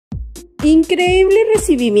Increíble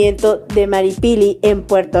recibimiento de Maripily en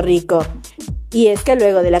Puerto Rico. Y es que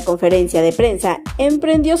luego de la conferencia de prensa,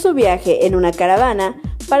 emprendió su viaje en una caravana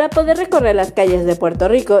para poder recorrer las calles de Puerto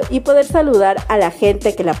Rico y poder saludar a la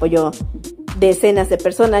gente que la apoyó. Decenas de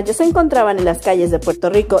personas ya se encontraban en las calles de Puerto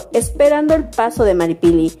Rico esperando el paso de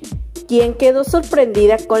Maripily, quien quedó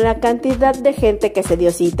sorprendida con la cantidad de gente que se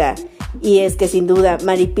dio cita. Y es que sin duda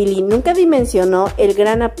Maripily nunca dimensionó el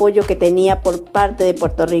gran apoyo que tenía por parte de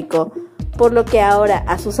Puerto Rico, por lo que ahora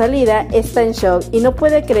a su salida está en shock y no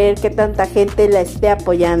puede creer que tanta gente la esté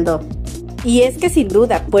apoyando. Y es que sin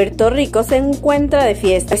duda Puerto Rico se encuentra de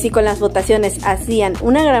fiesta, así con las votaciones hacían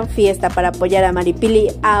una gran fiesta para apoyar a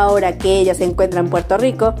Maripily. Ahora que ella se encuentra en Puerto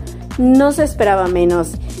Rico, no se esperaba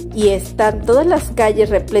menos, y están todas las calles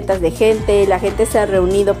repletas de gente. La gente se ha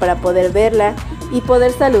reunido para poder verla y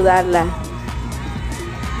poder saludarla.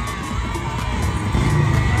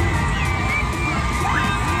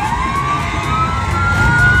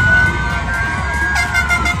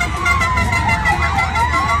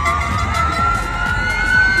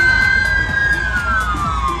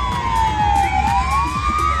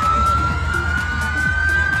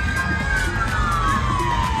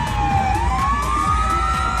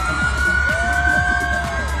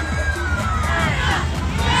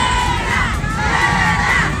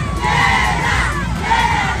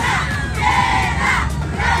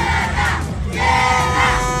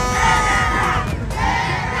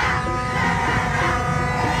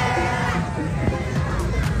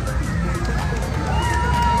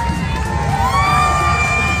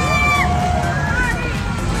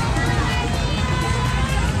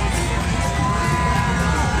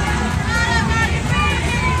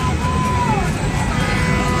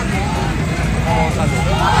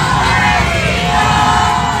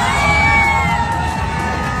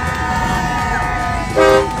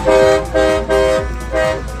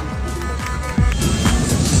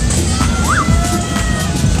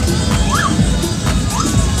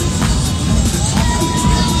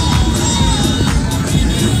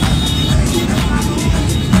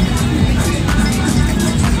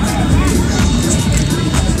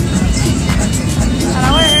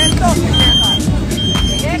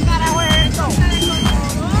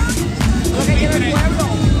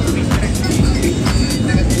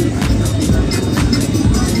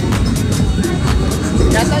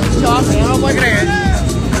 Ya está en shock, no lo puedo creer.